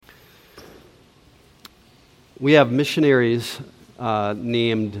we have missionaries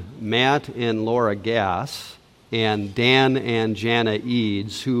named Matt and Laura Gass and Dan and Jana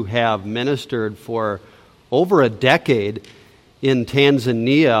Eads who have ministered for over a decade in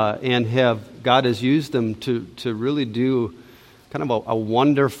Tanzania, and God has used them to really do kind of a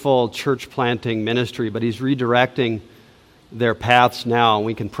wonderful church planting ministry, but He's redirecting their paths now, and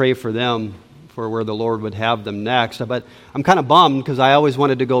we can pray for them for where the Lord would have them next. But I'm kind of bummed because I always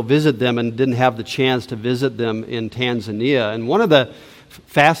wanted to go visit them and didn't have the chance to visit them in Tanzania. And one of the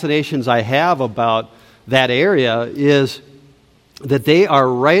fascinations I have about that area is that they are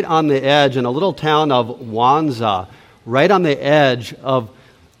right on the edge in a little town of Wanza, right on the edge of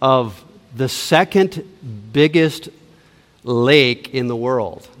the second biggest lake in the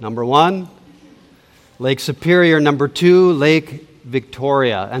world. Number one, Lake Superior. Number two, Lake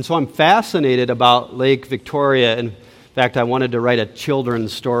Victoria. And so I'm fascinated about Lake Victoria. In fact, I wanted to write a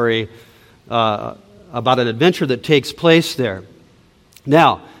children's story about an adventure that takes place there.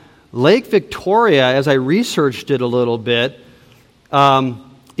 Now, Lake Victoria, as I researched it a little bit,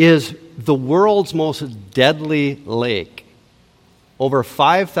 is the world's most deadly lake. Over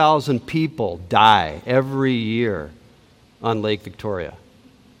 5,000 people die every year on Lake Victoria.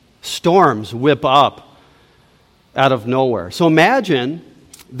 Storms whip up out of nowhere. So imagine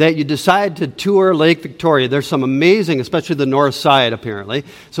that you decide to tour Lake Victoria. There's some amazing, especially the north side apparently,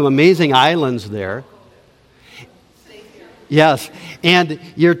 some amazing islands there. Yes, and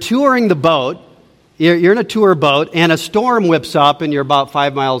you're touring the boat. You're in a tour boat, and a storm whips up, and you're about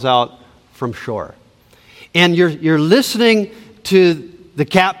 5 miles out from shore. And you're listening to the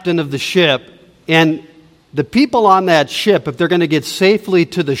captain of the ship, and the people on that ship, if they're going to get safely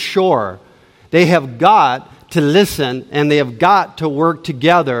to the shore, they have got to listen, and they have got to work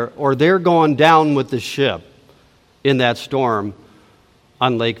together, or they're going down with the ship in that storm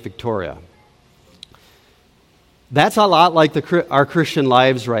on Lake Victoria. That's a lot like our Christian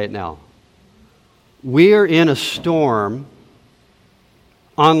lives right now. We're in a storm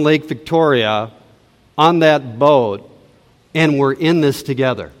on Lake Victoria, on that boat, and we're in this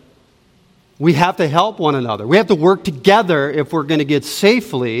together. We have to help one another. We have to work together if we're going to get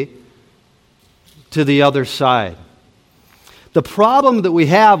safely to the other side. The problem that we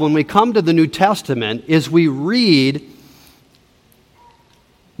have when we come to the New Testament is we read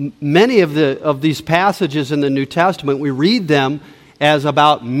many of these passages in the New Testament, we read them as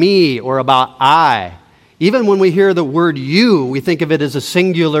about me or about I. Even when we hear the word you, we think of it as a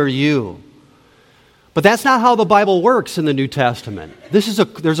singular you. But that's not how the Bible works in the New Testament.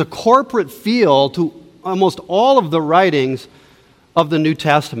 There's a corporate feel to almost all of the writings of the New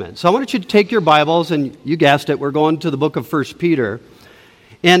Testament. So I want you to take your Bibles, and you guessed it, we're going to the book of 1 Peter.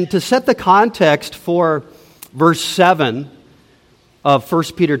 And to set the context for verse 7 of 1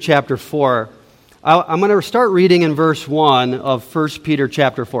 Peter chapter 4, I'm going to start reading in verse 1 of 1 Peter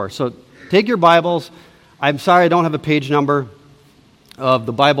chapter 4. So take your Bibles. I'm sorry I don't have a page number of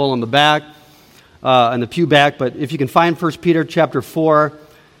the Bible on the back, and the pew back, but if you can find 1 Peter chapter 4.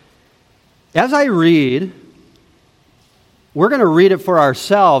 As I read, we're going to read it for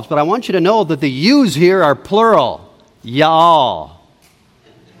ourselves, but I want you to know that the yous here are plural. Y'all.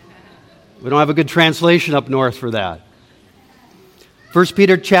 We don't have a good translation up north for that. 1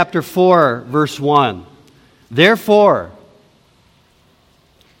 Peter chapter 4, verse 1. Therefore,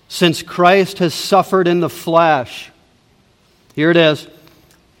 since Christ has suffered in the flesh, here it is,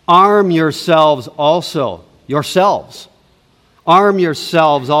 arm yourselves also, arm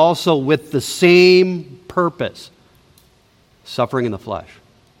yourselves also with the same purpose, suffering in the flesh.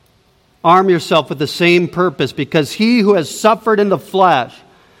 Arm yourself with the same purpose, because he who has suffered in the flesh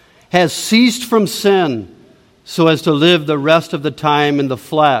has ceased from sin, so as to live the rest of the time in the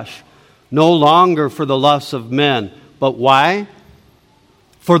flesh, no longer for the lusts of men. But why?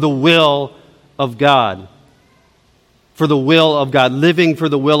 For the will of God. For the will of God, living for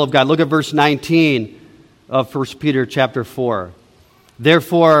the will of God. Look at verse 19 of 1 Peter chapter 4.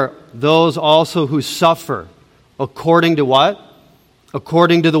 Therefore, those also who suffer according to what?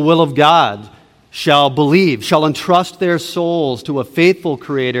 According to the will of God shall believe, shall entrust their souls to a faithful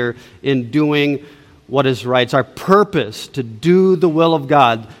Creator in doing what is right. It's our purpose to do the will of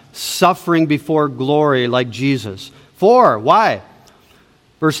God, suffering before glory like Jesus. For, why?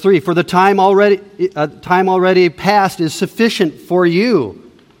 Verse 3, for the time already past is sufficient for you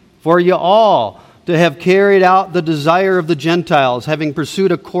all, to have carried out the desire of the Gentiles, having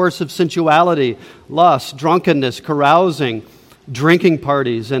pursued a course of sensuality, lust, drunkenness, carousing, drinking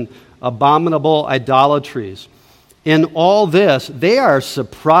parties, and abominable idolatries. In all this, they are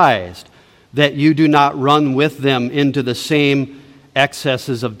surprised that you do not run with them into the same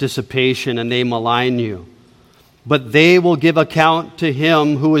excesses of dissipation, and they malign you. but they will give account to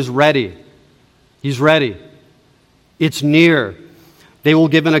him who is ready. He's ready. It's near. They will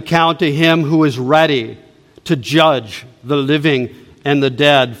give an account to him who is ready to judge the living and the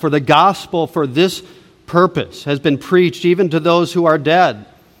dead. For the gospel for this purpose has been preached even to those who are dead,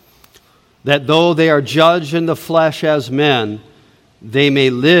 that though they are judged in the flesh as men, they may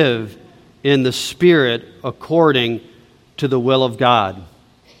live in the Spirit according to the will of God.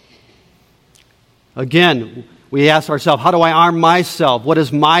 Again, we ask ourselves, how do I arm myself? What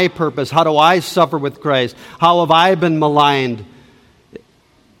is my purpose? How do I suffer with Christ? How have I been maligned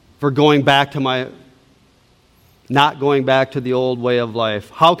for not going back to the old way of life?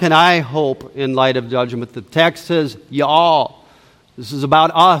 How can I hope in light of judgment? The text says, y'all. This is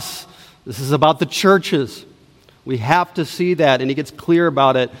about us. This is about the churches. We have to see that, and he gets clear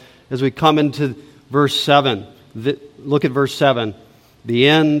about it as we come into verse 7. Look at verse 7. The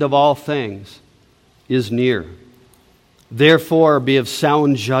end of all things is near. Therefore, be of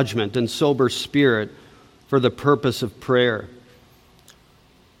sound judgment and sober spirit for the purpose of prayer.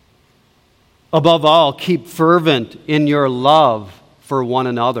 Above all, keep fervent in your love for one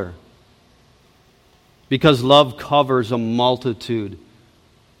another, because love covers a multitude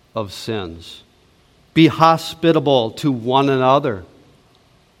of sins. Be hospitable to one another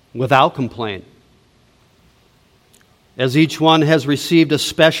without complaint. As each one has received a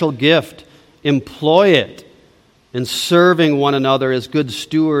special gift, employ it in serving one another as good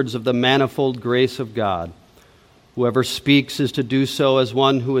stewards of the manifold grace of God. Whoever speaks is to do so as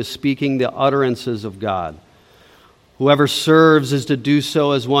one who is speaking the utterances of God. Whoever serves is to do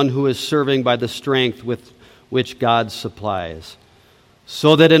so as one who is serving by the strength with which God supplies,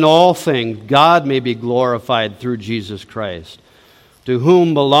 so that in all things God may be glorified through Jesus Christ, to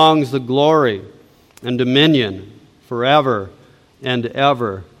whom belongs the glory and dominion forever and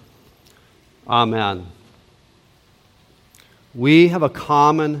ever. Amen. We have a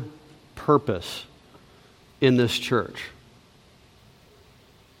common purpose in this church.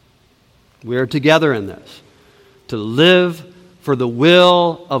 We are together in this, to live for the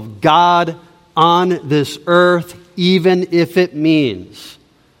will of God on this earth, even if it means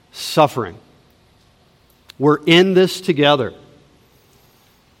suffering. We're in this together.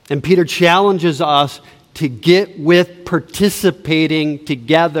 And Peter challenges us to get with participating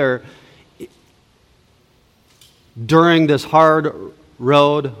together during this hard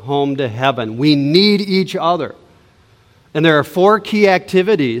road home to heaven. We need each other. And there are 4 key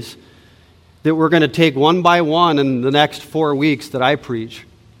activities that we're going to take one by one in the next 4 weeks that I preach,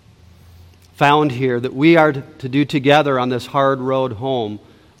 found here, that we are to do together on this hard road home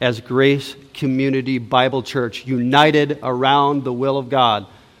as Grace Community Bible Church, united around the will of God.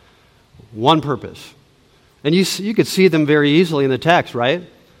 One purpose. And you could see them very easily in the text, right?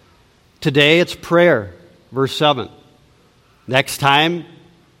 Today it's prayer, verse 7. Next time,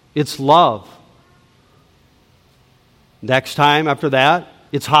 it's love. Next time after that,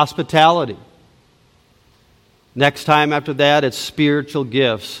 it's hospitality. Next time after that, it's spiritual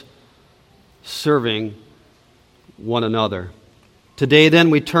gifts, serving one another. Today, then,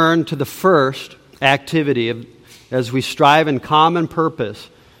 we turn to the first activity as we strive in common purpose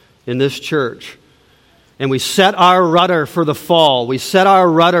in this church. And we set our rudder for the fall. We set our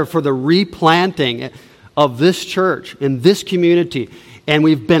rudder for the replanting of this church, in this community. And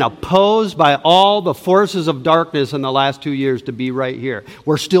we've been opposed by all the forces of darkness in the last 2 years to be right here.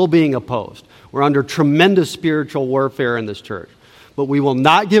 We're still being opposed. We're under tremendous spiritual warfare in this church. But we will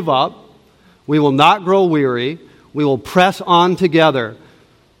not give up. We will not grow weary. We will press on together,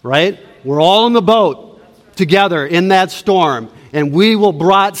 right? We're all in the boat together in that storm. And we will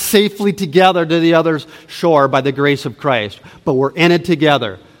brought safely together to the other shore by the grace of Christ. But we're in it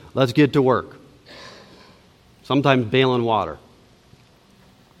together. Let's get to work. Sometimes bailing water.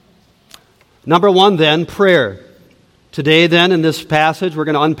 Number 1, then, prayer. Today, then, in this passage, we're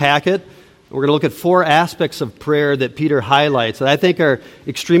going to unpack it. We're going to look at 4 aspects of prayer that Peter highlights that I think are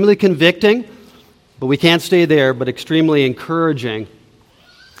extremely convicting, but we can't stay there, but extremely encouraging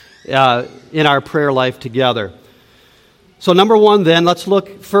in our prayer life together. So number 1, then, let's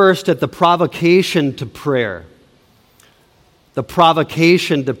look first at the provocation to prayer. The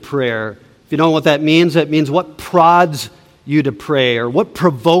provocation to prayer. If you don't know what that means what prods you to pray, or what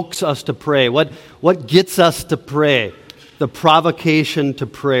provokes us to pray, what gets us to pray. The provocation to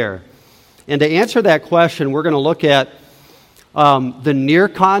prayer. And to answer that question, we're going to look at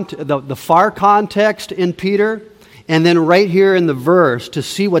the far context in Peter, and then right here in the verse to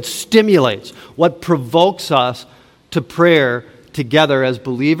see what stimulates, what provokes us to prayer together as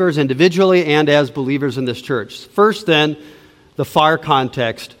believers, individually and as believers in this church. First, then, the far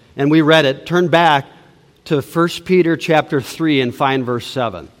context. And we read it. Turn back to 1 Peter chapter 3 and find verse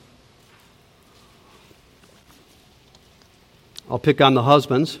 7. I'll pick on the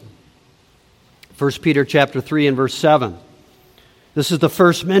husbands. 1 Peter chapter 3 and verse 7. This is the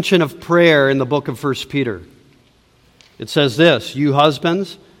first mention of prayer in the book of 1 Peter. It says this, "You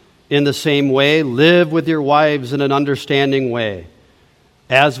husbands, in the same way, live with your wives in an understanding way,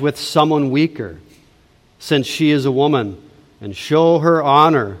 as with someone weaker, since she is a woman, and show her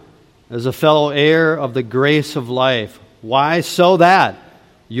honor as a fellow heir of the grace of life." Why? So that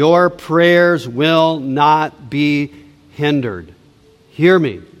your prayers will not be hindered. Hear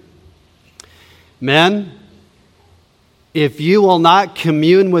me. Men, if you will not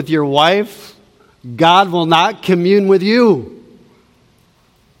commune with your wife, God will not commune with you.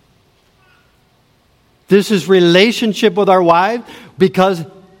 This is relationship with our wife because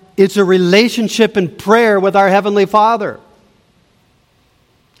it's a relationship in prayer with our Heavenly Father.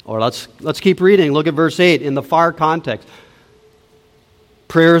 Or let's keep reading. Look at verse 8 in the far context.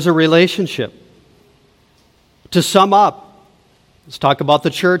 Prayer is a relationship. To sum up, let's talk about the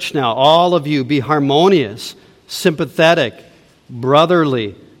church now. All of you be harmonious, sympathetic,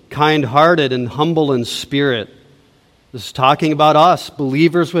 brotherly, kind-hearted, and humble in spirit. This is talking about us,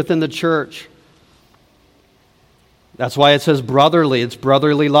 believers within the church. That's why it says brotherly. It's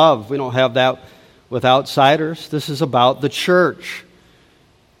brotherly love. We don't have that with outsiders. This is about the church.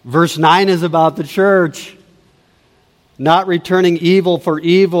 Verse 9 is about the church. Not returning evil for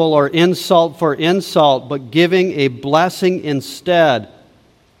evil or insult for insult, but giving a blessing instead.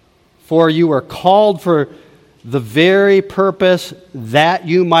 For you were called for the very purpose that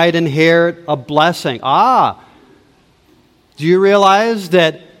you might inherit a blessing. Do you realize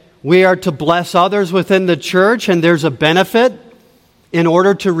that we are to bless others within the church and there's a benefit in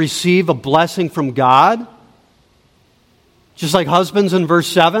order to receive a blessing from God? Just like husbands in verse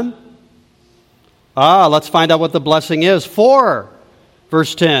 7. Let's find out what the blessing is. For,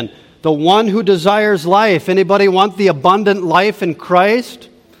 verse 10, the one who desires life. Anybody want the abundant life in Christ?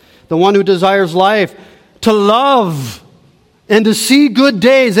 The one who desires life. To love and to see good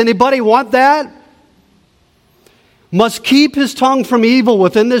days. Anybody want that? Must keep his tongue from evil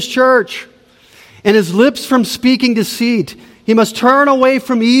within this church and his lips from speaking deceit. He must turn away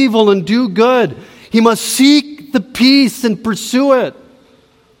from evil and do good. He must seek the peace and pursue it.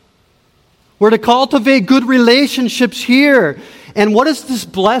 We're to cultivate good relationships here. And what is this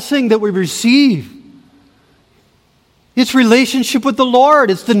blessing that we receive? It's relationship with the Lord.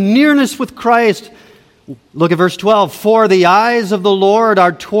 It's the nearness with Christ. Look at verse 12. For the eyes of the Lord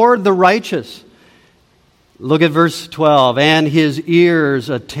are toward the righteous. Look at verse 12. And his ears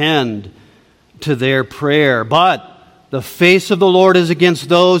attend to their prayer. But the face of the Lord is against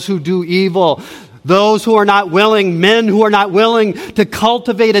those who do evil. Those who are not willing, men who are not willing to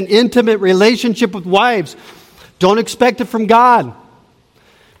cultivate an intimate relationship with wives. Don't expect it from God.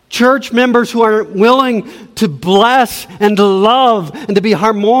 Church members who are willing to bless and to love and to be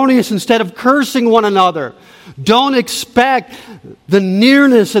harmonious instead of cursing one another. Don't expect the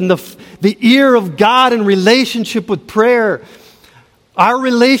nearness and the ear of God in relationship with prayer. Our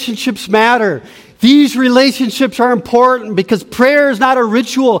relationships matter. These relationships are important because prayer is not a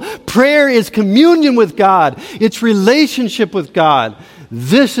ritual. Prayer is communion with God. It's relationship with God.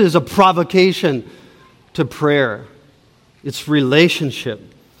 This is a provocation to prayer. It's relationship.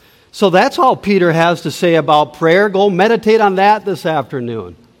 So that's all Peter has to say about prayer. Go meditate on that this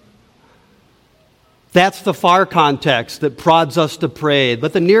afternoon. That's the far context that prods us to pray.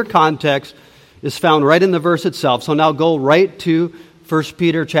 But the near context is found right in the verse itself. So now go right to 1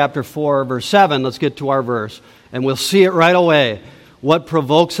 Peter chapter 4, verse 7. Let's get to our verse. And we'll see it right away. What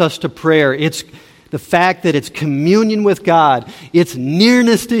provokes us to prayer? It's the fact that it's communion with God. It's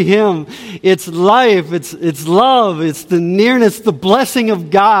nearness to Him. It's life. It's love. It's the nearness, the blessing of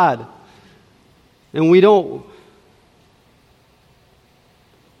God. And we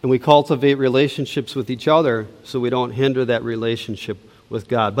cultivate relationships with each other so we don't hinder that relationship with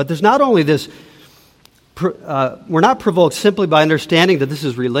God. But there's not only this, we're not provoked simply by understanding that this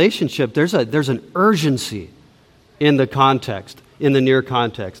is relationship. There's an urgency in the context, in the near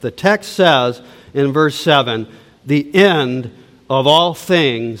context. The text says in verse 7, the end of all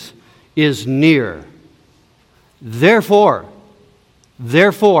things is near. Therefore,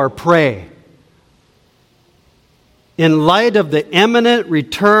 pray. In light of the imminent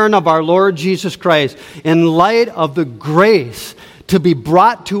return of our Lord Jesus Christ, in light of the grace to be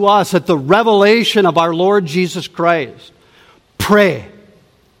brought to us at the revelation of our Lord Jesus Christ, pray.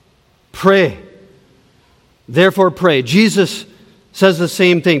 Pray. Therefore, pray. Jesus says the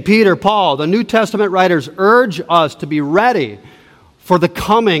same thing. Peter, Paul, the New Testament writers urge us to be ready for the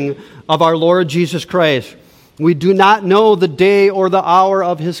coming of our Lord Jesus Christ. We do not know the day or the hour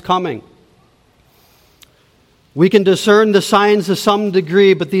of his coming. We can discern the signs to some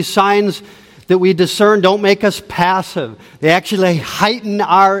degree, but these signs that we discern don't make us passive. They actually heighten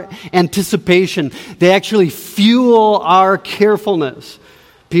our anticipation. They actually fuel our carefulness.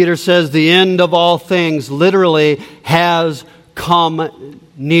 Peter says the end of all things literally has come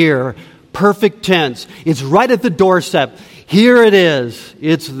near. Perfect tense. It's right at the doorstep. Here it is.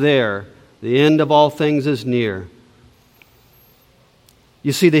 It's there. The end of all things is near.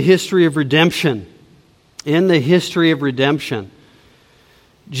 You see, the history of redemption. In the history of redemption,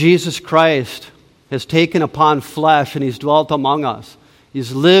 Jesus Christ has taken upon flesh and he's dwelt among us.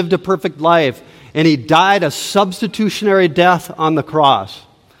 He's lived a perfect life and he died a substitutionary death on the cross.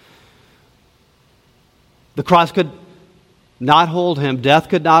 The cross could not hold him. Death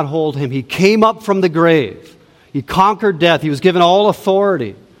could not hold him. He came up from the grave. He conquered death. He was given all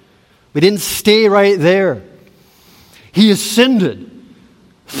authority. But he didn't stay right there. He ascended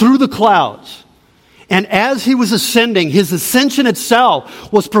through the clouds. And as he was ascending, his ascension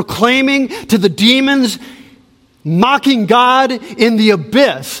itself was proclaiming to the demons, mocking God in the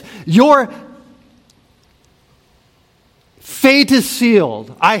abyss, your fate is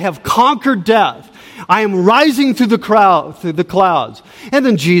sealed. I have conquered death. I am rising through the clouds. And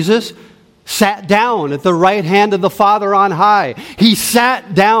then Jesus sat down at the right hand of the Father on high. He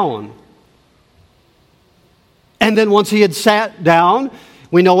sat down. And then once he had sat down,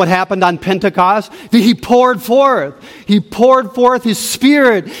 we know what happened on Pentecost. He poured forth. He poured forth his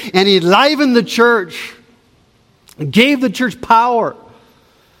Spirit and he enlivened the church. Gave the church power.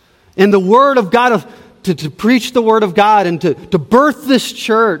 And the Word of God, to preach the Word of God and to birth this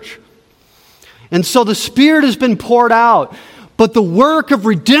church. And so the Spirit has been poured out. But the work of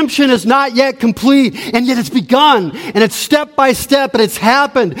redemption is not yet complete. And yet it's begun. And it's step by step. And it's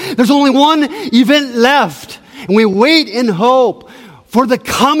happened. There's only one event left. And we wait in hope for the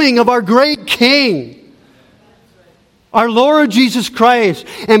coming of our great King, our Lord Jesus Christ.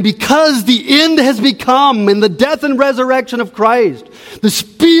 And because the end has become in the death and resurrection of Christ, the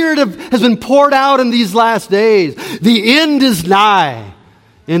Spirit has been poured out in these last days. The end is nigh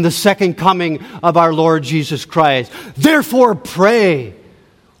in the second coming of our Lord Jesus Christ. Therefore pray.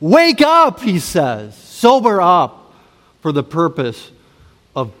 Wake up, he says. Sober up for the purpose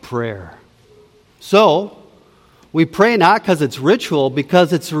of prayer. So, we pray not because it's ritual,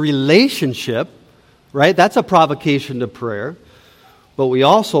 because it's a relationship, right? That's a provocation to prayer. But we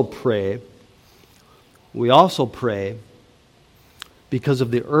also pray because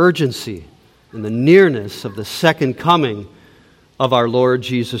of the urgency and the nearness of the second coming of our Lord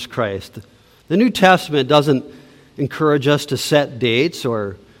Jesus Christ. The New Testament doesn't encourage us to set dates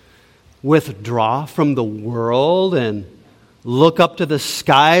or withdraw from the world and look up to the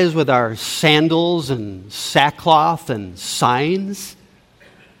skies with our sandals and sackcloth and signs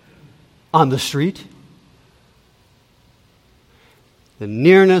on the street. The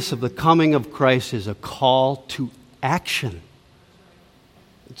nearness of the coming of Christ is a call to action.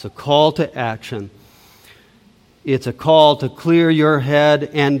 It's a call to action. It's a call to clear your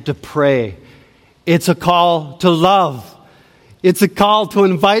head and to pray. It's a call to love. It's a call to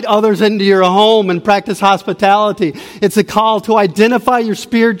invite others into your home and practice hospitality. It's a call to identify your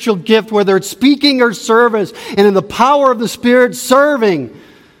spiritual gift, whether it's speaking or service, and in the power of the Spirit, serving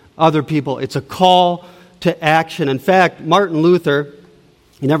other people. It's a call to action. In fact, Martin Luther,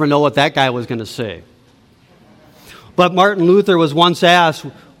 you never know what that guy was going to say. But Martin Luther was once asked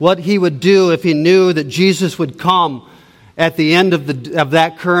what he would do if he knew that Jesus would come at the end of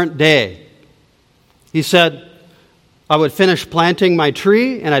that current day. He said, I would finish planting my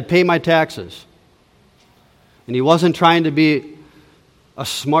tree and I'd pay my taxes. And he wasn't trying to be a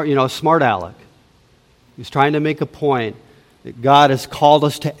smart aleck. He was trying to make a point that God has called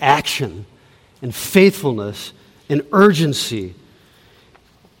us to action and faithfulness and urgency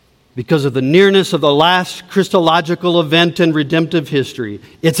because of the nearness of the last Christological event in redemptive history.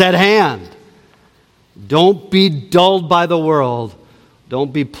 It's at hand. Don't be dulled by the world.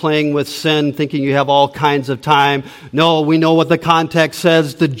 Don't be playing with sin, thinking you have all kinds of time. No, we know what the context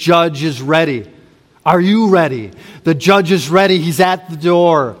says. The judge is ready. Are you ready? The judge is ready. He's at the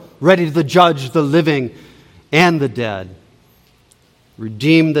door, ready to judge the living and the dead.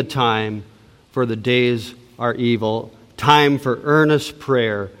 Redeem the time, for the days are evil. Time for earnest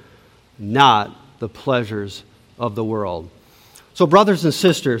prayer, not the pleasures of the world. So, brothers and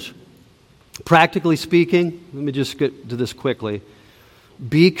sisters, practically speaking, let me just get to this quickly.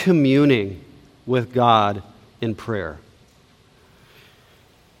 Be communing with God in prayer.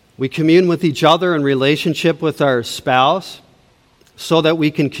 We commune with each other in relationship with our spouse, so that we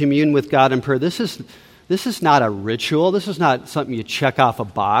can commune with God in prayer. This is not a ritual. This is not something you check off a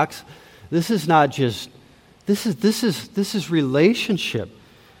box. This is not just, this is relationship.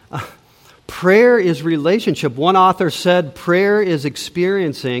 Prayer is relationship. One author said prayer is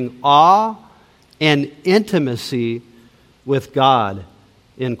experiencing awe and intimacy with God,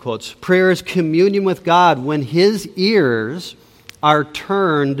 end quotes. Prayer is communion with God when His ears are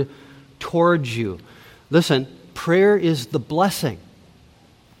turned towards you. Listen, prayer is the blessing.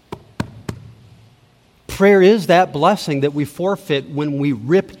 Prayer is that blessing that we forfeit when we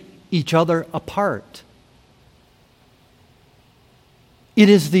rip each other apart. It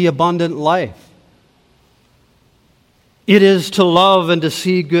is the abundant life. It is to love and to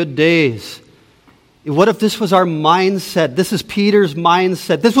see good days. What if this was our mindset? This is Peter's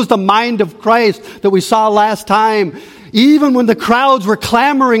mindset. This was the mind of Christ that we saw last time. Even when the crowds were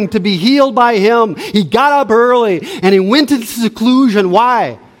clamoring to be healed by Him, He got up early and He went into seclusion.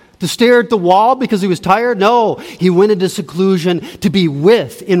 Why? To stare at the wall because He was tired? No. He went into seclusion to be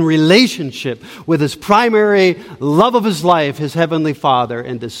in relationship with His primary love of His life, His Heavenly Father,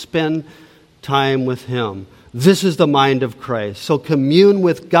 and to spend time with Him. This is the mind of Christ. So commune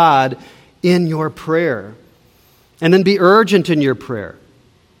with God in your prayer. And then be urgent in your prayer.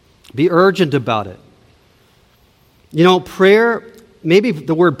 Be urgent about it. You know, prayer, maybe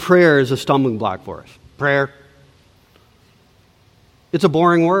the word prayer is a stumbling block for us. Prayer. It's a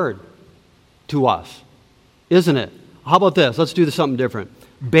boring word to us, isn't it? How about this? Let's do something different.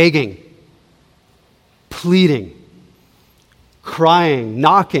 Begging, pleading, crying,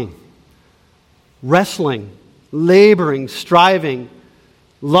 knocking, wrestling, laboring, striving,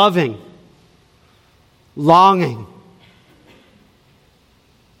 loving, longing.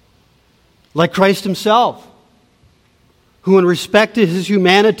 Like Christ Himself, who in respect to His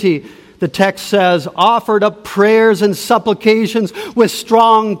humanity, the text says, offered up prayers and supplications with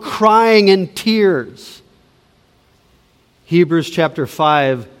strong crying and tears. Hebrews chapter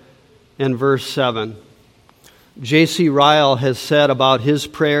 5 and verse 7. J.C. Ryle has said about his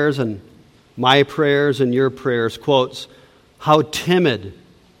prayers and my prayers and your prayers, quotes, how timid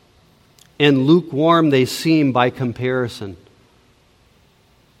and lukewarm they seem by comparison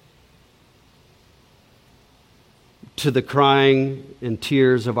to the crying and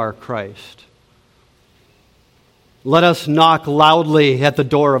tears of our Christ. Let us knock loudly at the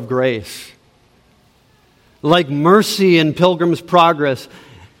door of grace, like mercy in Pilgrim's Progress,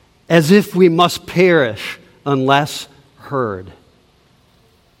 as if we must perish unless heard.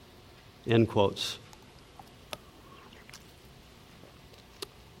 End quotes.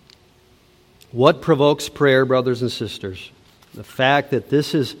 What provokes prayer, brothers and sisters? The fact that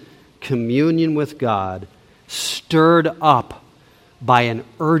this is communion with God, stirred up by an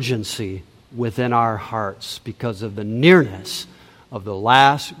urgency within our hearts because of the nearness of the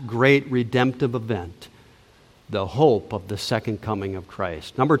last great redemptive event, the hope of the second coming of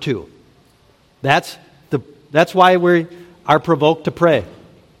Christ. Number two, that's why we are provoked to pray.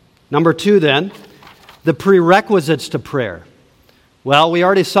 Number two, then, the prerequisites to prayer. Well, we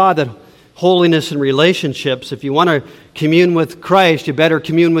already saw that holiness in relationships. If you want to commune with Christ, you better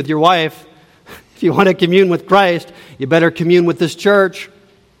commune with your wife. If you want to commune with Christ, you better commune with this church.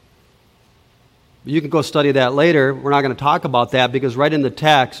 You can go study that later. We're not going to talk about that because right in the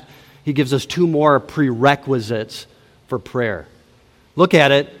text, he gives us two more prerequisites for prayer. Look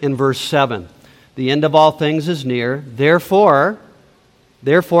at it in verse 7. The end of all things is near. Therefore,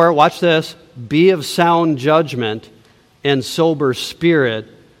 watch this, be of sound judgment and sober spirit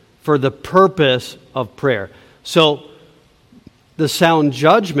for the purpose of prayer. So, the sound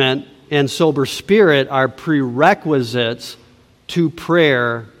judgment and sober spirit are prerequisites to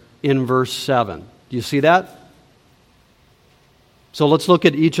prayer in verse 7. Do you see that? So let's look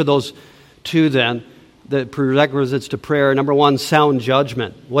at each of those two then, the prerequisites to prayer. Number one, sound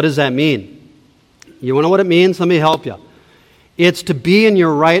judgment. What does that mean? You want to know what it means? Let me help you. It's to be in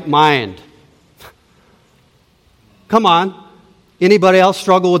your right mind. Come on. Anybody else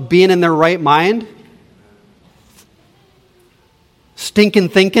struggle with being in their right mind? Stinking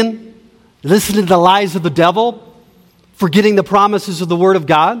thinking? Listening to the lies of the devil? Forgetting the promises of the Word of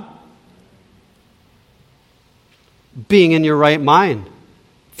God? Being in your right mind.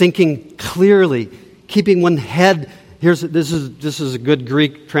 Thinking clearly. Keeping one head. This is a good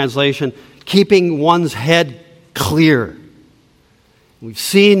Greek translation. Keeping one's head clear. We've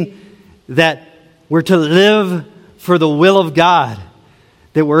seen that we're to live for the will of God.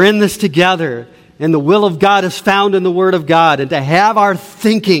 That we're in this together. And the will of God is found in the Word of God. And to have our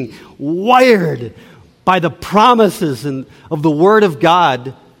thinking wired by the promises of the Word of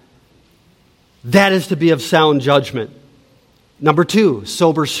God, that is to be of sound judgment. Number 2,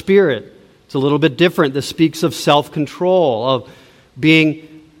 sober spirit. It's a little bit different. This speaks of self-control, of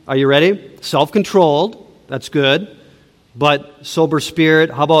being, are you ready? Self-controlled, that's good. But sober spirit,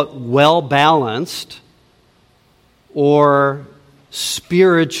 how about well-balanced or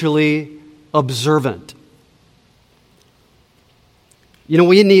spiritually observant? You know,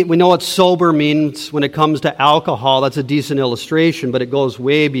 we know what sober means when it comes to alcohol. That's a decent illustration, but it goes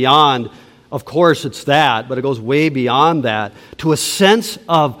way beyond. Of course, it's that, but it goes way beyond that to a sense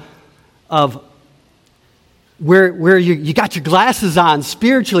of where you got your glasses on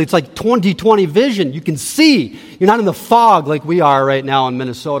spiritually. It's like 20/20 vision. You can see. You're not in the fog like we are right now in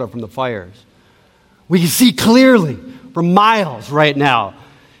Minnesota from the fires. We can see clearly for miles right now.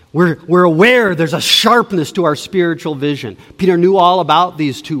 We're aware there's a sharpness to our spiritual vision. Peter knew all about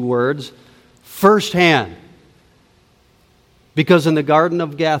these 2 words firsthand. Because in the Garden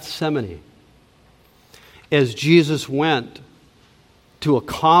of Gethsemane, as Jesus went to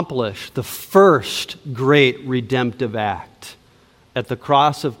accomplish the first great redemptive act at the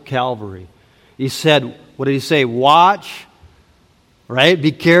cross of Calvary, he said, what did he say? Watch, right?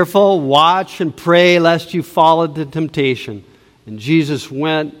 Be careful, watch and pray lest you fall into temptation. And Jesus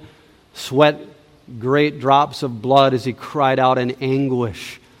went, sweat great drops of blood as he cried out in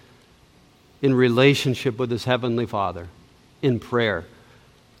anguish in relationship with his heavenly Father in prayer.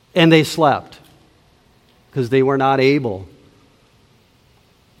 And they slept because they were not able.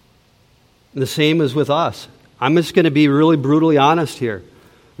 And the same is with us. I'm just going to be really brutally honest here.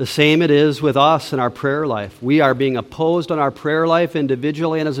 The same it is with us in our prayer life. We are being opposed on our prayer life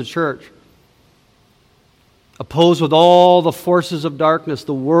individually and as a church. Opposed with all the forces of darkness.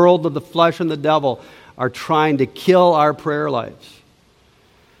 The world of the flesh and the devil are trying to kill our prayer lives.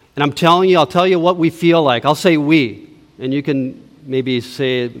 And I'm telling you, I'll tell you what we feel like. I'll say we. And you can maybe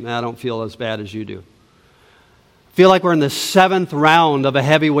say, I don't feel as bad as you do. I feel like we're in the 7th round of a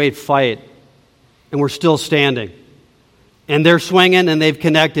heavyweight fight. And we're still standing. And they're swinging and they've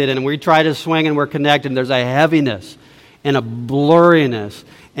connected. And we try to swing and we're connected. And there's a heaviness and a blurriness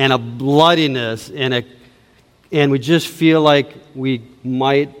and a bloodiness and we just feel like we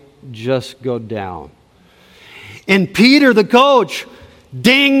might just go down. And Peter, the coach,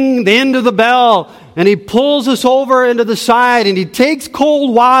 ding, the end of the bell, and he pulls us over into the side, and he takes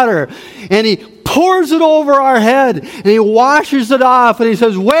cold water, and he pours it over our head, and he washes it off, and he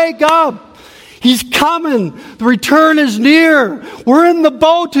says, wake up. He's coming. The return is near. We're in the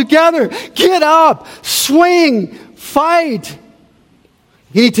boat together. Get up. Swing. Fight.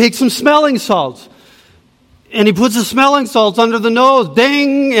 And he takes some smelling salts. And he puts the smelling salts under the nose.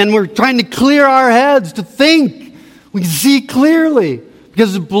 Ding! And we're trying to clear our heads to think. We can see clearly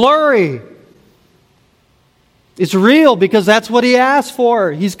because it's blurry. It's real because that's what he asked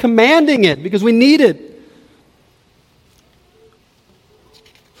for. He's commanding it because we need it.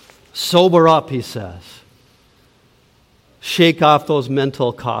 Sober up, he says. Shake off those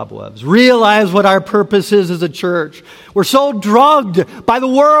mental cobwebs. Realize what our purpose is as a church. We're so drugged by the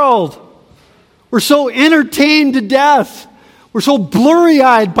world. We're so entertained to death. We're so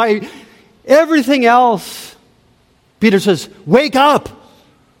blurry-eyed by everything else. Peter says, wake up.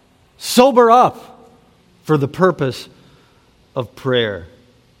 Sober up for the purpose of prayer.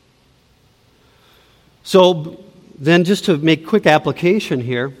 So then just to make quick application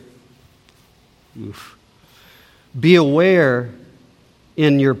here, be aware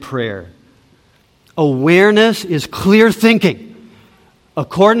in your prayer. Awareness is clear thinking.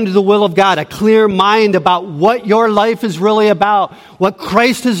 According to the will of God, a clear mind about what your life is really about, what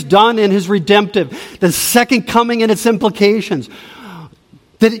Christ has done in his redemptive, the second coming and its implications.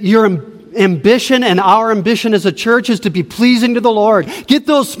 That your ambition and our ambition as a church is to be pleasing to the Lord. Get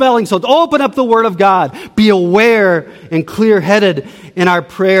those smelling salts. Open up the Word of God. Be aware and clear-headed in our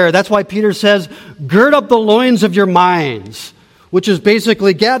prayer. That's why Peter says, gird up the loins of your minds, which is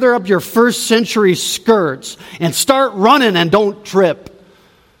basically gather up your first century skirts and start running and don't trip.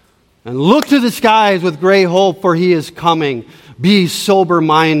 And look to the skies with great hope, for he is coming. Be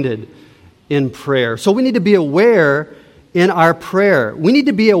sober-minded in prayer. So we need to be aware in our prayer. We need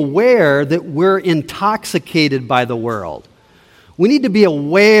to be aware that we're intoxicated by the world. We need to be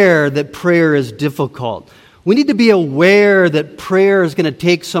aware that prayer is difficult. We need to be aware that prayer is going to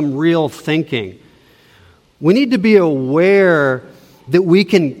take some real thinking. We need to be aware that we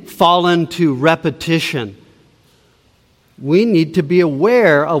can fall into repetition. We need to be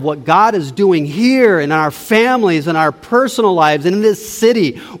aware of what God is doing here in our families and our personal lives and in this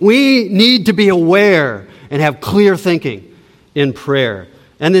city. We need to be aware and have clear thinking in prayer.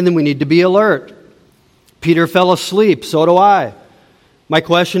 And then we need to be alert. Peter fell asleep, so do I. My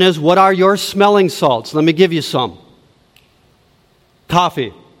question is, what are your smelling salts? Let me give you some.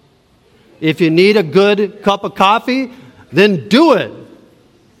 Coffee. If you need a good cup of coffee, then do it.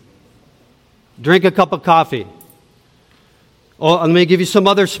 Drink a cup of coffee. Oh, let me give you some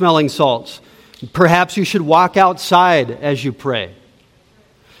other smelling salts. Perhaps you should walk outside as you pray.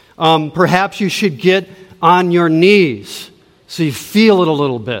 Perhaps you should get on your knees so you feel it a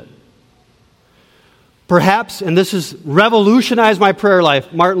little bit. Perhaps, and this has revolutionized my prayer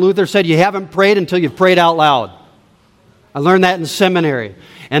life, Martin Luther said you haven't prayed until you've prayed out loud. I learned that in seminary.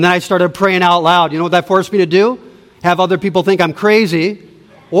 And then I started praying out loud. You know what that forced me to do? Have other people think I'm crazy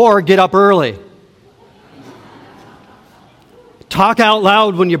or get up early. Talk out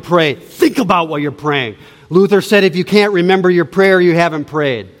loud when you pray. Think about what you're praying. Luther said if you can't remember your prayer, you haven't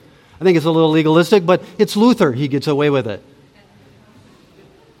prayed. I think it's a little legalistic, but it's Luther. He gets away with it.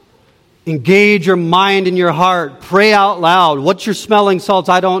 Engage your mind and your heart. Pray out loud. What's your smelling salts?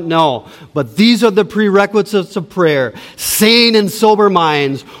 I don't know. But these are the prerequisites of prayer. Sane and sober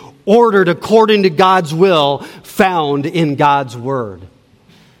minds, ordered according to God's will, found in God's Word.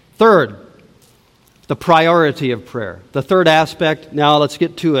 Third, the priority of prayer. The third aspect, now let's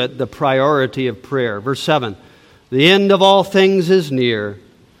get to it, the priority of prayer. Verse 7, the end of all things is near.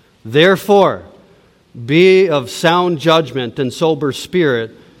 Therefore, be of sound judgment and sober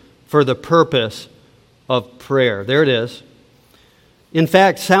spirit for the purpose of prayer. There it is. In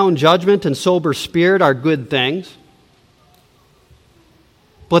fact, sound judgment and sober spirit are good things,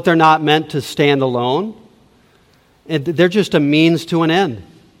 but they're not meant to stand alone. And they're just a means to an end.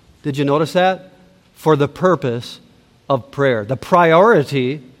 Did you notice that? For the purpose of prayer. The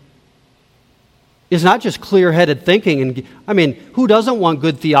priority is not just clear-headed thinking. And I mean, who doesn't want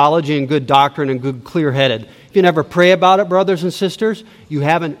good theology and good doctrine and good clear-headed? If you never pray about it, brothers and sisters, you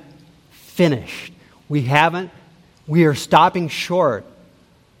haven't finished. We are stopping short.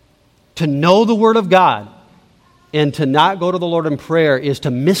 To know the Word of God and to not go to the Lord in prayer is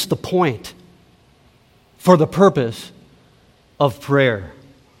to miss the point for the purpose of prayer.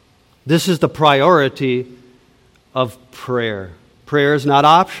 This is the priority of prayer. Prayer is not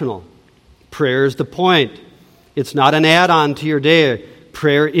optional. Prayer is the point. It's not an add-on to your day.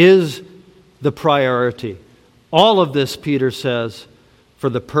 Prayer is the priority. All of this, Peter says, for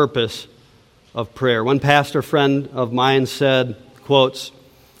the purpose of prayer. One pastor friend of mine said, quotes,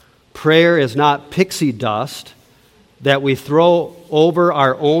 prayer is not pixie dust that we throw over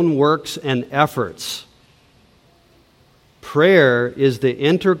our own works and efforts. Prayer is the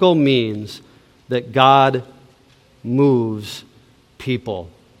integral means that God moves people,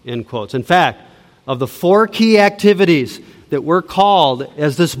 end quotes. In fact, of the 4 key activities that we're called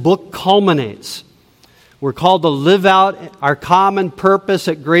as this book culminates, we're called to live out our common purpose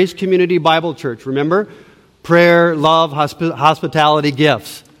at Grace Community Bible Church. Remember? Prayer, love, hospitality,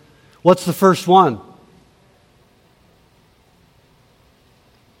 gifts. What's the first one?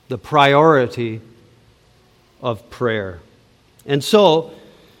 The priority of prayer. And so,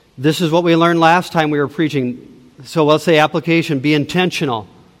 this is what we learned last time we were preaching. So let's say application, be intentional.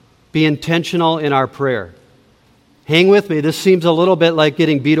 Be intentional in our prayer. Hang with me. This seems a little bit like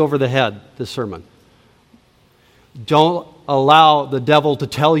getting beat over the head, this sermon. Don't allow the devil to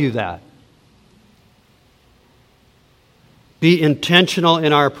tell you that. Be intentional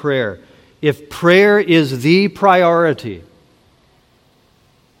in our prayer. If prayer is the priority,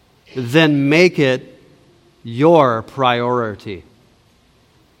 then make it your priority.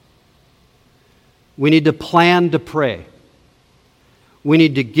 We need to plan to pray. We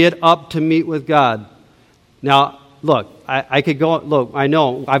need to get up to meet with God. Now, look, I could go, look, I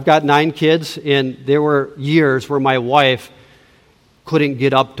know, I've got 9 kids, and there were years where my wife couldn't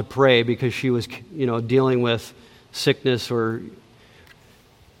get up to pray because she was, dealing with sickness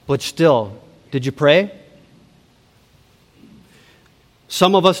but still, did you pray?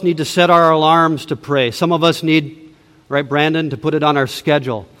 Some of us need to set our alarms to pray. Some of us need, right, Brandon, to put it on our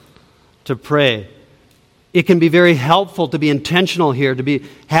schedule to pray. It can be very helpful to be intentional here,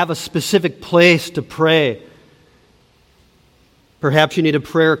 have a specific place to pray. Perhaps you need a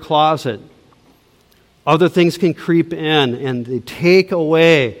prayer closet. Other things can creep in and they take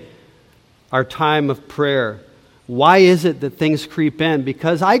away our time of prayer. Why is it that things creep in?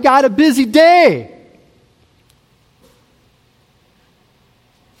 Because I got a busy day.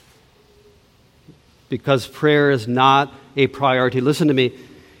 Because prayer is not a priority. Listen to me.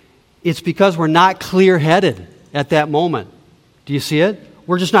 It's because we're not clear-headed at that moment. Do you see it?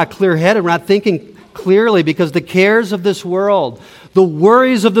 We're just not clear-headed. We're not thinking clearly because the cares of this world, the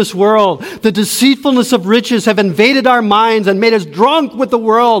worries of this world, the deceitfulness of riches have invaded our minds and made us drunk with the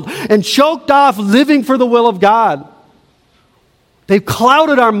world and choked off living for the will of God. They've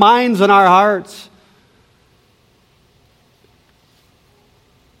clouded our minds and our hearts.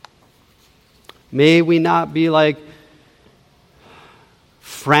 May we not be like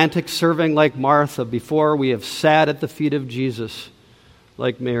frantic serving like Martha before we have sat at the feet of Jesus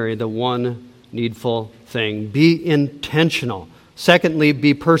like Mary, the one needful thing. Be intentional. Secondly,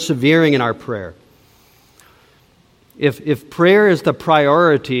 be persevering in our prayer. If prayer is the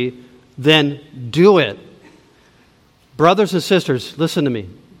priority, then do it. Brothers and sisters, listen to me.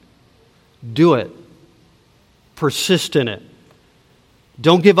 Do it. Persist in it.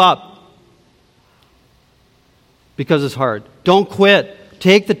 Don't give up because it's hard. Don't quit.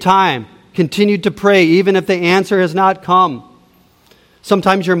 Take the time. Continue to pray even if the answer has not come.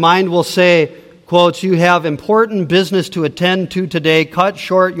 Sometimes your mind will say, quotes, you have important business to attend to today. Cut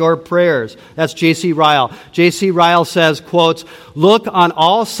short your prayers. That's J.C. Ryle. J.C. Ryle says, quotes, look on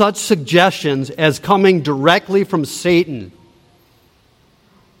all such suggestions as coming directly from Satan.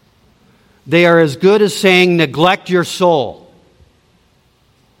 They are as good as saying, neglect your soul.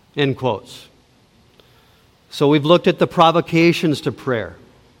 End quotes. So we've looked at the provocations to prayer.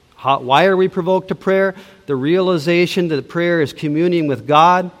 Why are we provoked to prayer? The realization that prayer is communing with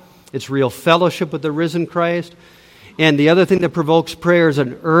God. It's real fellowship with the risen Christ. And the other thing that provokes prayer is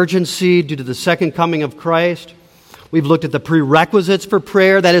an urgency due to the second coming of Christ. We've looked at the prerequisites for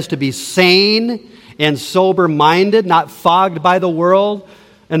prayer. That is to be sane and sober-minded, not fogged by the world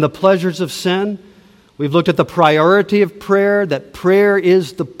and the pleasures of sin. We've looked at the priority of prayer, that prayer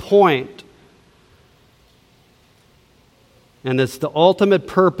is the point. And it's the ultimate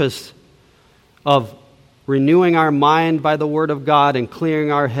purpose of renewing our mind by the Word of God and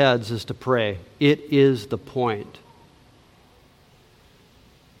clearing our heads is to pray. It is the point.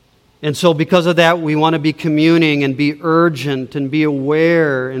 And so because of that, we want to be communing and be urgent and be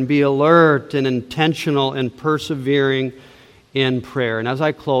aware and be alert and intentional and persevering in prayer. And as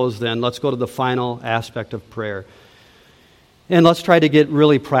I close then, let's go to the final aspect of prayer. And let's try to get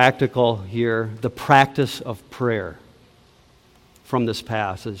really practical here, the practice of prayer from this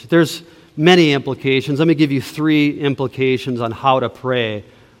passage. There's many implications. Let me give you 3 implications on how to pray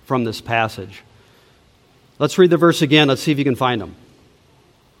from this passage. Let's read the verse again. Let's see if you can find them.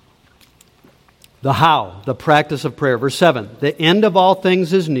 The how, the practice of prayer. Verse 7, the end of all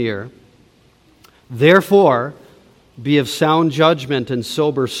things is near. Therefore, be of sound judgment and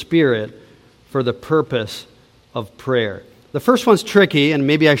sober spirit for the purpose of prayer. The first one's tricky, and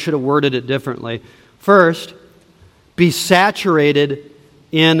maybe I should have worded it differently. First, be saturated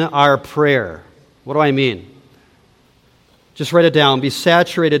in our prayer. What do I mean? Just write it down. Be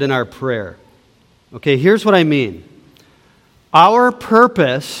saturated in our prayer. Okay, here's what I mean. Our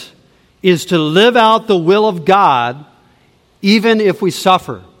purpose is to live out the will of God even if we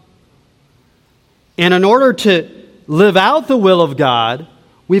suffer. And in order to live out the will of God,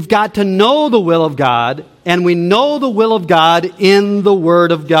 we've got to know the will of God, and we know the will of God in the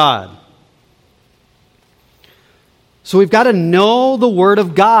Word of God. So we've got to know the Word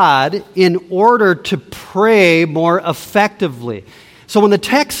of God in order to pray more effectively. So when the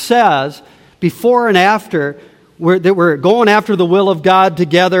text says, before and after, that we're going after the will of God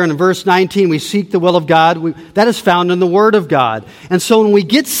together, and in verse 19 we seek the will of God, that is found in the Word of God. And so when we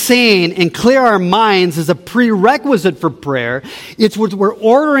get sane and clear our minds as a prerequisite for prayer, it's what we're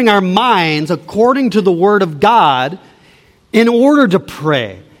ordering our minds according to the Word of God in order to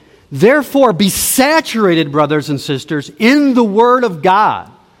pray. Therefore, be saturated, brothers and sisters, in the Word of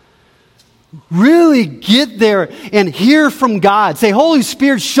God. Really get there and hear from God. Say, Holy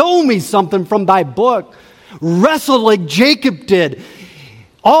Spirit, show me something from thy book. Wrestle like Jacob did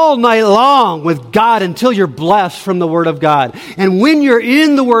all night long with God until you're blessed from the Word of God. And when you're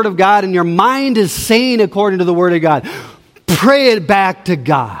in the Word of God and your mind is sane according to the Word of God, pray it back to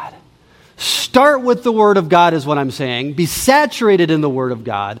God. Start with the Word of God is what I'm saying. Be saturated in the Word of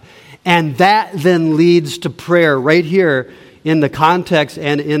God. And that then leads to prayer right here in the context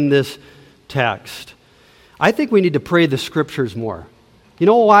and in this text. I think we need to pray the Scriptures more. You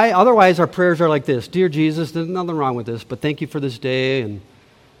know why? Otherwise our prayers are like this. Dear Jesus, there's nothing wrong with this, but thank you for this day and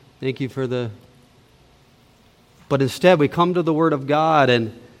thank you for the... But instead we come to the Word of God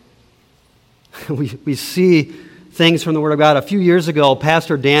and we see things from the Word of God. A few years ago,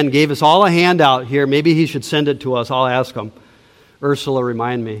 Pastor Dan gave us all a handout here. Maybe he should send it to us. I'll ask him. Ursula,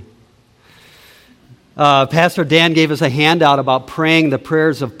 remind me. Pastor Dan gave us a handout about praying the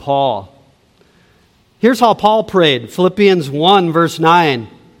prayers of Paul. Here's how Paul prayed. Philippians 1, verse 9.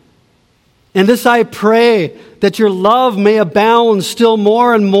 And this I pray, that your love may abound still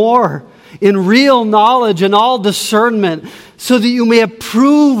more and more in real knowledge and all discernment, so that you may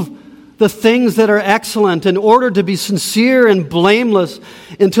approve the things that are excellent, in order to be sincere and blameless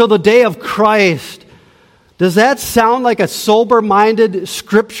until the day of Christ, Does that sound like a sober-minded,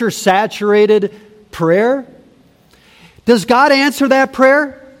 Scripture-saturated prayer? Does God answer that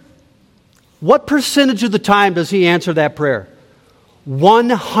prayer? What percentage of the time does He answer that prayer?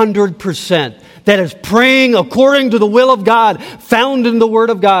 100%. That is praying according to the will of God, found in the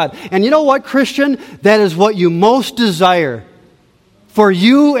Word of God. And you know what, Christian? That is what you most desire for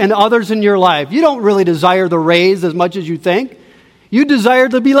you and others in your life. You don't really desire the raise as much as you think. You desire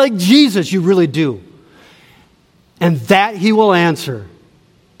to be like Jesus. You really do. And that He will answer.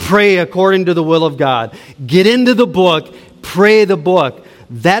 Pray according to the will of God. Get into the book. Pray the book.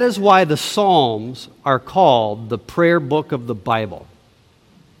 That is why the Psalms are called the prayer book of the Bible.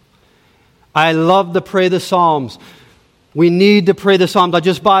 I love to pray the Psalms. We need to pray the Psalms. I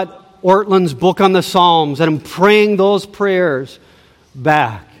just bought Ortland's book on the Psalms, and I'm praying those prayers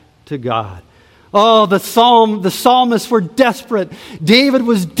back to God. Oh, the psalmists were desperate. David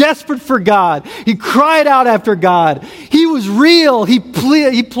was desperate for God. He cried out after God. He was real. He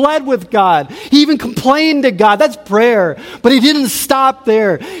pled with God. He even complained to God. That's prayer. But he didn't stop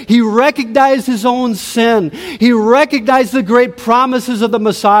there. He recognized his own sin. He recognized the great promises of the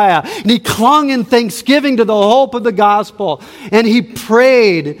Messiah. And he clung in thanksgiving to the hope of the gospel. And he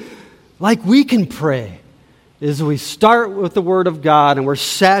prayed like we can pray. Is we start with the Word of God and we're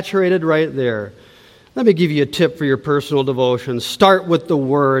saturated right there. Let me give you a tip for your personal devotion. Start with the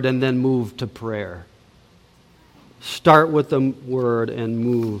Word and then move to prayer. Start with the Word and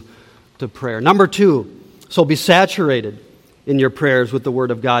move to prayer. Number 2, so be saturated in your prayers with the Word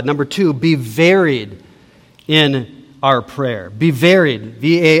of God. Number 2, be varied in our prayer. Be varied.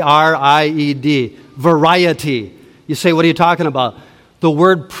 V-A-R-I-E-D. Variety. You say, what are you talking about? The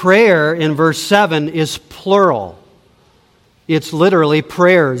word prayer in verse 7 is plural. It's literally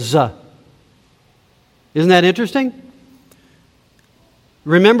prayers. Isn't that interesting?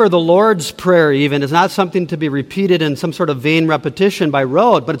 Remember, the Lord's Prayer even is not something to be repeated in some sort of vain repetition by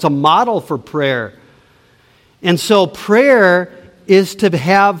rote, but it's a model for prayer. And so prayer is to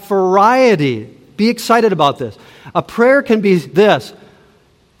have variety. Be excited about this. A prayer can be this,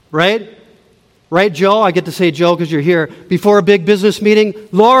 right? Right, Joe? I get to say Joe because you're here. Before a big business meeting,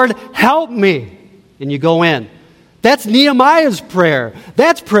 Lord, help me. And you go in. That's Nehemiah's prayer.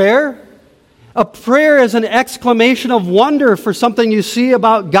 That's prayer. A prayer is an exclamation of wonder for something you see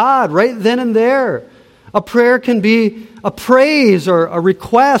about God right then and there. A prayer can be a praise or a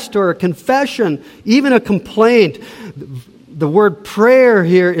request or a confession, even a complaint. The word prayer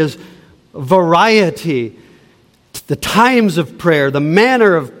here is variety. The times of prayer, the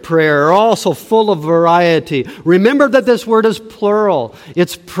manner of prayer are also full of variety. Remember that this word is plural.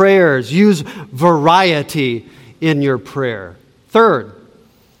 It's prayers. Use variety in your prayer. Third,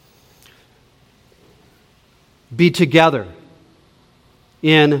 be together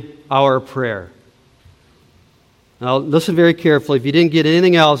in our prayer. Now, listen very carefully. If you didn't get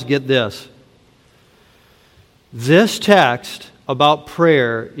anything else, get this. This text about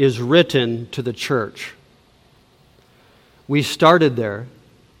prayer is written to the church. We started there.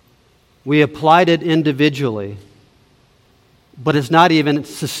 We applied it individually. But it's not even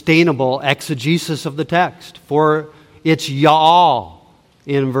sustainable exegesis of the text. For it's y'all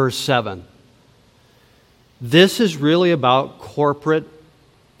in verse 7. This is really about corporate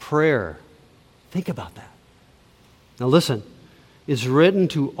prayer. Think about that. Now listen. It's written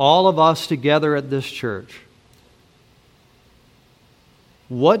to all of us together at this church.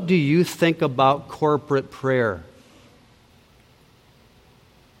 What do you think about corporate prayer?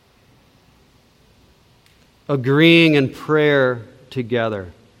 Agreeing in prayer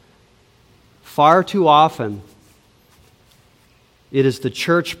together. Far too often, it is the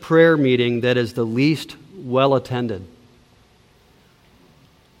church prayer meeting that is the least well attended.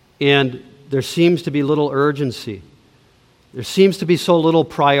 And there seems to be little urgency. There seems to be so little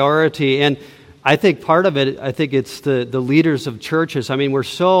priority. And I think part of it, it's the leaders of churches. I mean, we're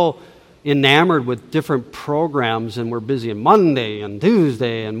so enamored with different programs, and we're busy on Monday and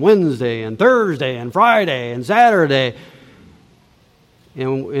Tuesday and Wednesday and Thursday and Friday and Saturday.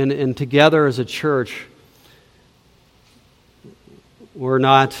 And together as a church, we're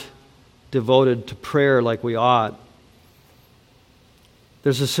not devoted to prayer like we ought.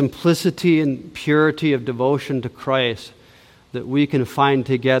 There's a simplicity and purity of devotion to Christ that we can find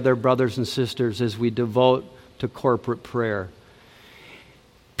together, brothers and sisters, as we devote to corporate prayer.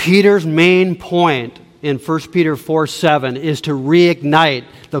 Peter's main point in 1 Peter 4:7 is to reignite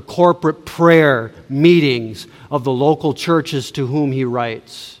the corporate prayer meetings of the local churches to whom he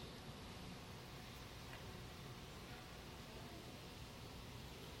writes.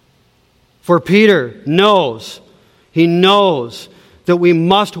 For Peter knows that we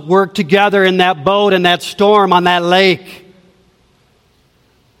must work together in that boat, in that storm, on that lake.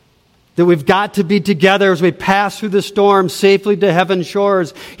 That we've got to be together as we pass through the storm safely to heaven's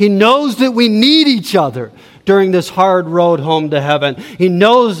shores. He knows that we need each other during this hard road home to heaven. He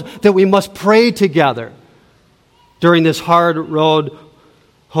knows that we must pray together during this hard road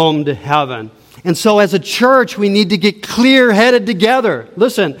home to heaven. And so as a church, we need to get clear-headed together.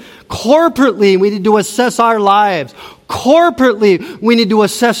 Listen, corporately, we need to assess our lives. Corporately, we need to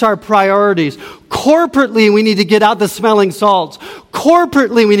assess our priorities. Corporately, we need to get out the smelling salts.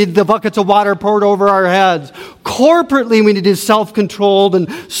 Corporately, we need the buckets of water poured over our heads. Corporately, we need to be self-controlled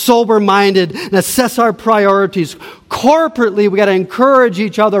and sober-minded and assess our priorities. Corporately, we got to encourage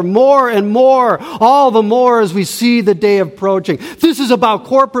each other more and more, all the more as we see the day approaching. This is about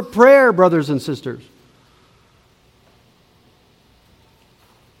corporate prayer, brothers and sisters.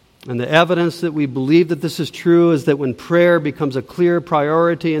 And the evidence that we believe that this is true is that when prayer becomes a clear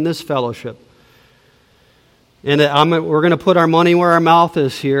priority in this fellowship, and we're going to put our money where our mouth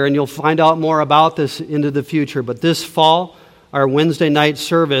is here, and you'll find out more about this into the future. But this fall, our Wednesday night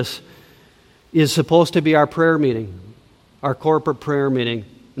service is supposed to be our prayer meeting, our corporate prayer meeting.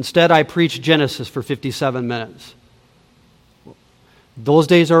 Instead, I preach Genesis for 57 minutes. Those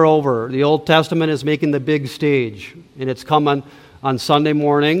days are over. The Old Testament is making the big stage, and it's coming on Sunday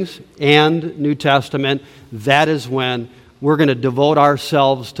mornings and New Testament. That is when we're going to devote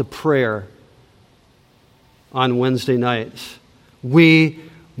ourselves to prayer on Wednesday nights. We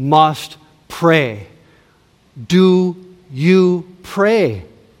must pray. Do you pray?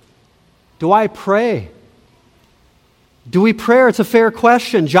 Do I pray? Do we pray? It's a fair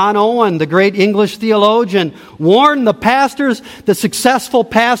question. John Owen, the great English theologian, warned the pastors, the successful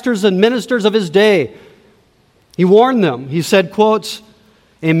pastors and ministers of his day. He warned them. He said, quotes,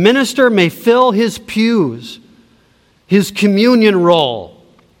 "A minister may fill his pews, his communion roll,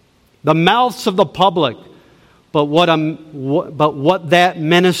 the mouths of the public, but what that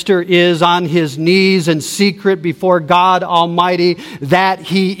minister is on his knees in secret before God Almighty, that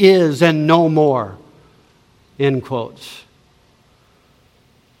he is and no more." End quotes.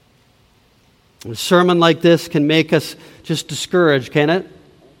 A sermon like this can make us just discouraged, can it?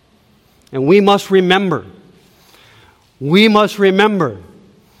 And we must remember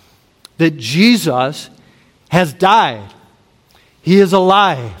that Jesus has died. He is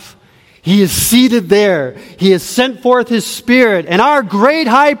alive. He is seated there. He has sent forth His Spirit. And our great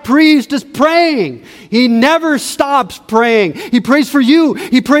high priest is praying. He never stops praying. He prays for you.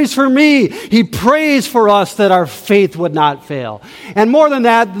 He prays for me. He prays for us that our faith would not fail. And more than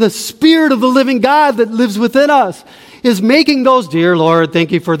that, the Spirit of the living God that lives within us is making those, "Dear Lord,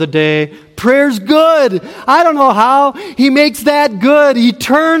 thank you for the day." Prayer's good. I don't know how. He makes that good. He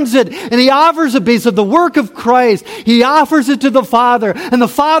turns it and He offers it based on the work of Christ. He offers it to the Father, and the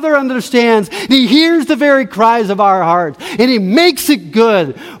Father understands. And He hears the very cries of our hearts, and He makes it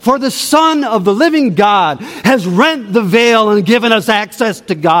good. For the Son of the living God has rent the veil and given us access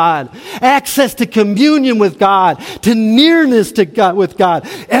to God, access to communion with God, to nearness to God, with God,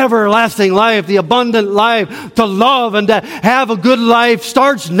 everlasting life, the abundant life, to love and to have a good life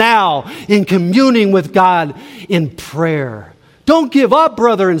starts now in communing with God in prayer. Don't give up,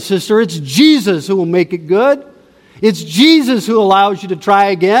 brother and sister. It's Jesus who will make it good. It's Jesus who allows you to try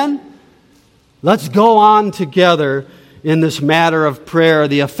again. Let's go on together in this matter of prayer.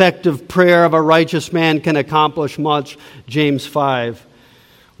 The effective prayer of a righteous man can accomplish much. James 5.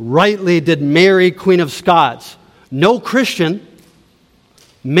 Rightly did Mary, Queen of Scots, no Christian,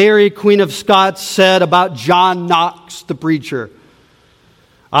 Mary, Queen of Scots, said about John Knox, the preacher,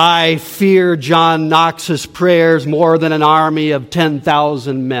 "I fear John Knox's prayers more than an army of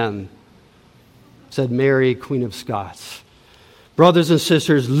 10,000 men," said Mary, Queen of Scots. Brothers and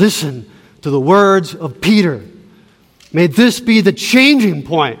sisters, listen to the words of Peter. May this be the changing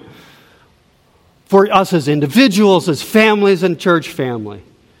point for us as individuals, as families, and church family.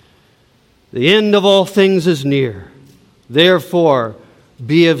 The end of all things is near. Therefore,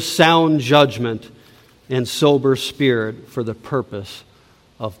 be of sound judgment and sober spirit for the purpose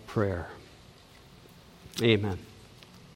of prayer. Amen.